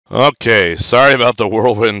Okay, sorry about the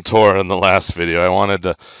whirlwind tour in the last video. I wanted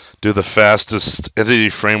to do the fastest entity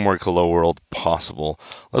framework hello world possible.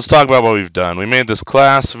 Let's talk about what we've done. We made this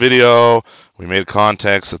class video, we made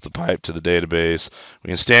context that's the pipe to the database,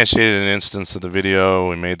 we instantiated an instance of the video,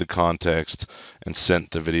 we made the context, and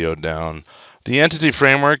sent the video down. The entity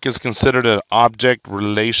framework is considered an object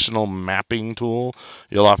relational mapping tool.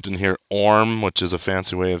 You'll often hear ORM, which is a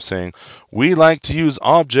fancy way of saying we like to use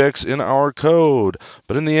objects in our code,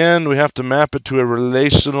 but in the end we have to map it to a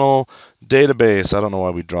relational database. I don't know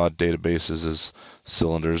why we draw databases as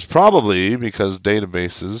cylinders. Probably because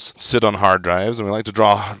databases sit on hard drives, and we like to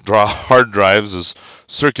draw hard drives as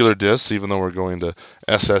circular disks, even though we're going to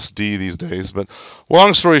SSD these days. But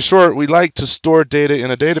long story short, we like to store data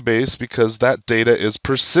in a database because that data is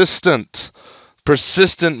persistent.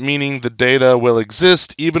 Persistent meaning the data will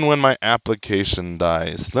exist even when my application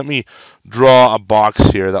dies. Let me draw a box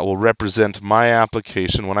here that will represent my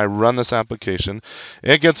application. When I run this application,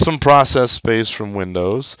 it gets some process space from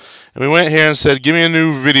Windows. And we went here and said, give me a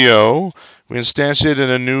new video. We instantiated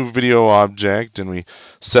a new video object, and we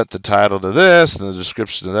set the title to this and the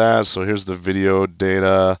description to that. So here's the video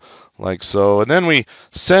data, like so. And then we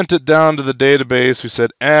sent it down to the database. We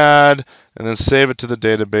said add, and then save it to the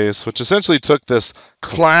database, which essentially took this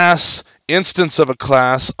class, instance of a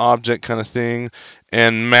class object kind of thing,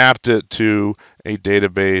 and mapped it to a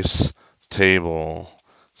database table.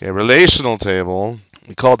 Okay, relational table.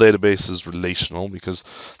 We call databases relational because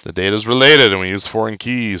the data is related, and we use foreign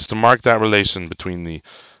keys to mark that relation between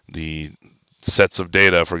the sets of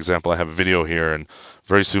data. For example, I have a video here, and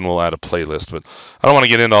very soon we'll add a playlist, but I don't want to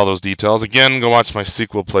get into all those details. Again, go watch my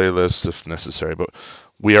SQL playlist if necessary, but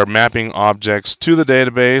we are mapping objects to the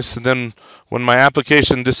database, and then when my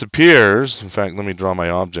application disappears, in fact, let me draw my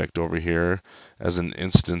object over here as an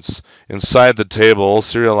instance inside the table,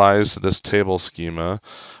 serialize this table schema.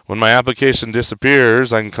 When my application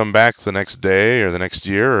disappears, I can come back the next day or the next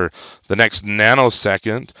year or the next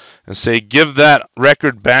nanosecond and say, give that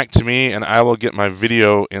record back to me, and I will get my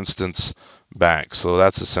video instance back. So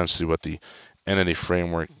that's essentially what the entity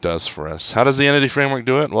framework does for us. How does the entity framework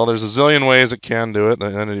do it? Well, there's a zillion ways it can do it. The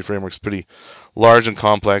entity framework's pretty large and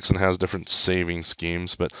complex and has different saving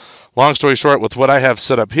schemes. But long story short, with what I have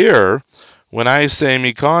set up here, when I say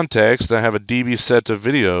me context, I have a DB set of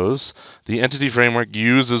videos. The entity framework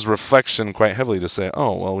uses reflection quite heavily to say,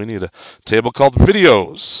 oh, well, we need a table called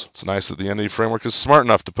videos. It's nice that the entity framework is smart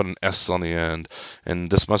enough to put an S on the end. And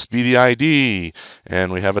this must be the ID.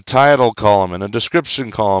 And we have a title column and a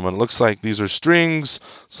description column. And it looks like these are strings,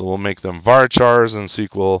 so we'll make them varchars in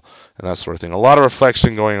SQL and that sort of thing. A lot of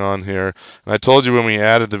reflection going on here. And I told you when we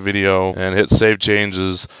added the video and hit save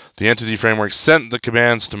changes, the entity framework sent the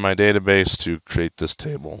commands to my database to create this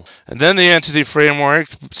table. And then the entity framework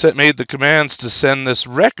made the commands to send this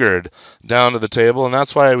record down to the table, and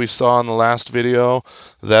that's why we saw in the last video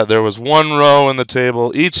that there was one row in the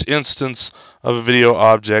table. Each instance of a video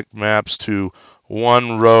object maps to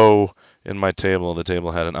one row in my table. The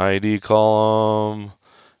table had an ID column,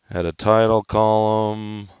 had a title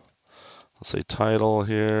column, I'll say title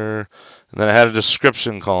here, and then I had a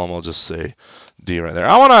description column. I'll just say D right there.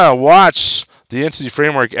 I want to watch the entity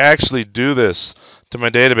framework actually do this to my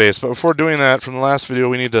database, but before doing that, from the last video,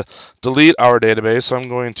 we need to delete our database. So I'm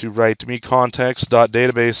going to write me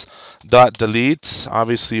context.database.delete.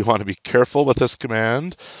 Obviously, you want to be careful with this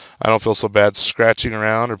command. I don't feel so bad scratching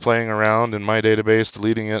around or playing around in my database,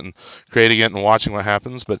 deleting it and creating it and watching what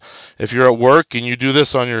happens. But if you're at work and you do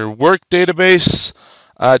this on your work database,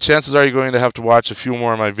 chances are you're going to have to watch a few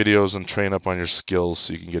more of my videos and train up on your skills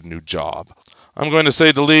so you can get a new job. I'm going to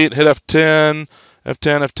say delete, hit F10,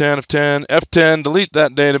 F10, F10, F10, F10, delete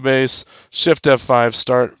that database, Shift F5,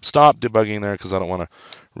 stop debugging there because I don't want to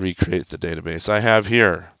recreate the database. I have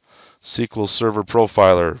here SQL Server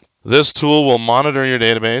Profiler. This tool will monitor your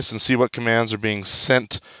database and see what commands are being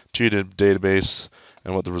sent to your database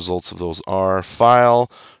and what the results of those are. File,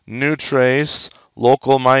 new trace,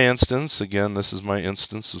 local my instance. Again, this is my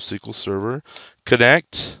instance of SQL Server.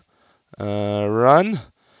 Connect, run.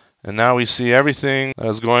 And now we see everything that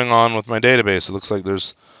is going on with my database. It looks like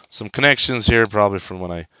there's some connections here, probably from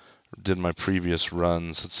when I did my previous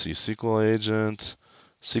runs. Let's see, SQL Agent,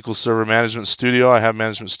 SQL Server Management Studio. I have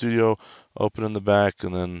Management Studio open in the back,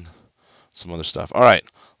 and then some other stuff. All right,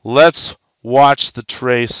 let's watch the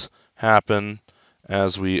trace happen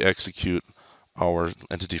as we execute our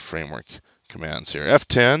entity framework commands here.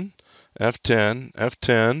 F10, F10,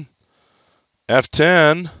 F10,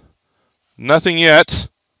 F10, nothing yet.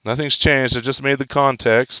 Nothing's changed. I just made the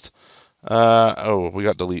context. Oh, we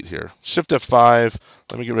got delete here. Shift F5.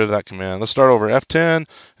 Let me get rid of that command. Let's start over. F10,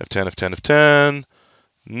 F10, F10, F10.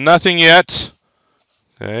 Nothing yet.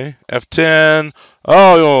 Okay, F10.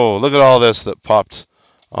 Oh, look at all this that popped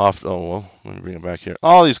off. Oh, well, let me bring it back here.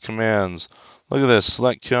 All these commands. Look at this.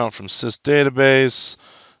 Select count from sys database.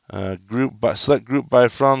 Select group by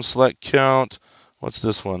from. Select count. What's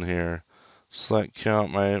this one here? Select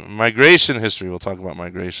count. My migration history. We'll talk about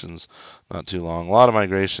migrations not too long. A lot of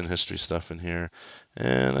migration history stuff in here.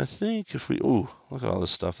 And I think if we, ooh, look at all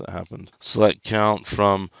this stuff that happened. Select count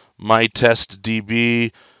from my test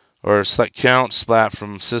DB, or select count splat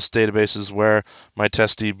from sys databases where my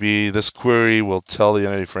test DB. This query will tell the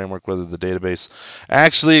entity framework whether the database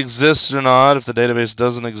actually exists or not. If the database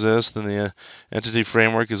doesn't exist, then the entity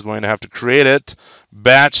framework is going to have to create it.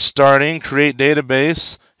 Batch starting, create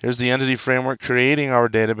database. Here's the entity framework creating our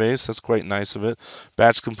database. That's quite nice of it.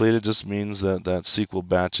 Batch completed just means that that SQL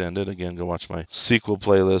batch ended. Again, go watch my SQL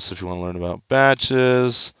playlist if you want to learn about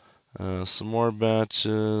batches. Some more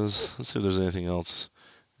batches. Let's see if there's anything else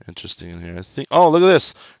interesting in here. I think, oh, look at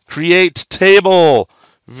this. Create table,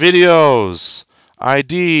 videos,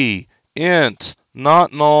 ID, int,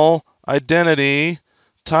 not null, identity,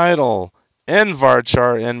 title, n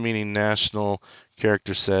varchar, n meaning national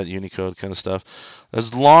character set, Unicode kind of stuff.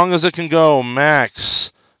 As long as it can go,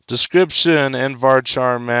 max, description, n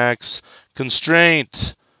varchar max,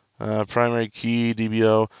 constraint, primary key,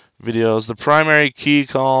 DBO, videos. The primary key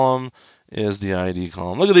column is the ID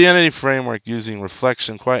column. Look at the entity framework using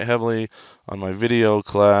reflection quite heavily on my video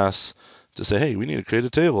class to say, hey, we need to create a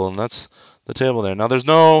table, and that's the table there. Now, there's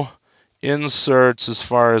no inserts as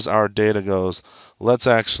far as our data goes. Let's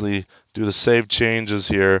actually do the save changes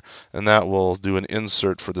here, and that will do an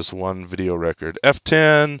insert for this one video record.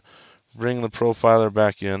 F10, bring the profiler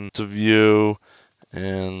back in to view,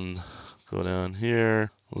 and go down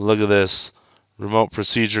here. Look at this. Remote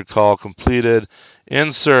procedure call completed.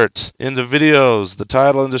 Insert into videos, the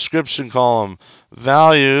title and description column.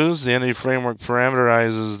 Values, the entity framework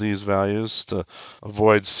parameterizes these values to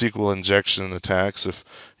avoid SQL injection attacks. If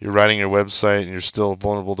you're writing your website and you're still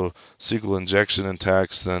vulnerable to SQL injection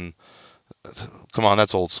attacks, then come on,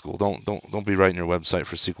 that's old school. Don't be writing your website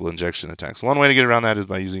for SQL injection attacks. One way to get around that is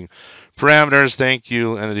by using parameters. Thank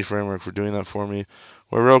you, entity framework, for doing that for me.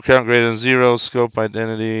 Where row count greater than 0, scope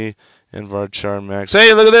identity, and varchar max.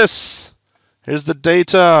 Hey, look at this. Here's the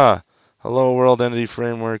data. Hello world entity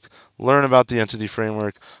framework. Learn about the entity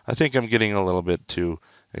framework. I think I'm getting a little bit too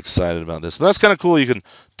excited about this, but that's kind of cool. You can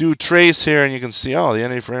do trace here, and you can see, oh, the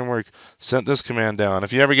entity framework sent this command down.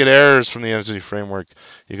 If you ever get errors from the entity framework,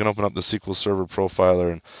 you can open up the SQL Server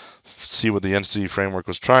profiler and see what the entity framework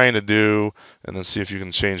was trying to do, and then see if you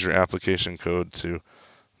can change your application code to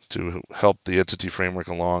help the entity framework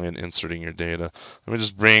along in inserting your data. Let me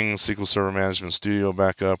just bring SQL Server Management Studio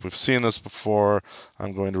back up. We've seen this before.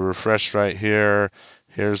 I'm going to refresh right here.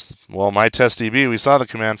 Here's, well, my test DB. We saw the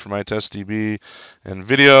command for my test DB and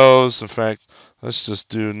videos. In fact, let's just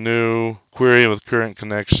do new query with current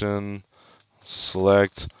connection.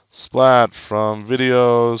 Select splat from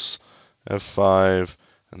videos, F5,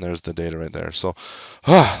 and there's the data right there. So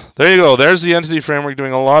there you go. There's the entity framework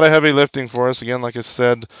doing a lot of heavy lifting for us. Again, like I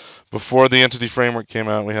said, before the entity framework came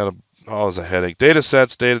out, we had it was a headache. Data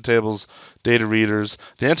sets, data tables, data readers.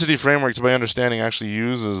 The entity framework, to my understanding, actually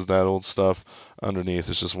uses that old stuff underneath.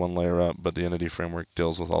 It's just one layer up, but the entity framework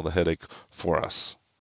deals with all the headache for us.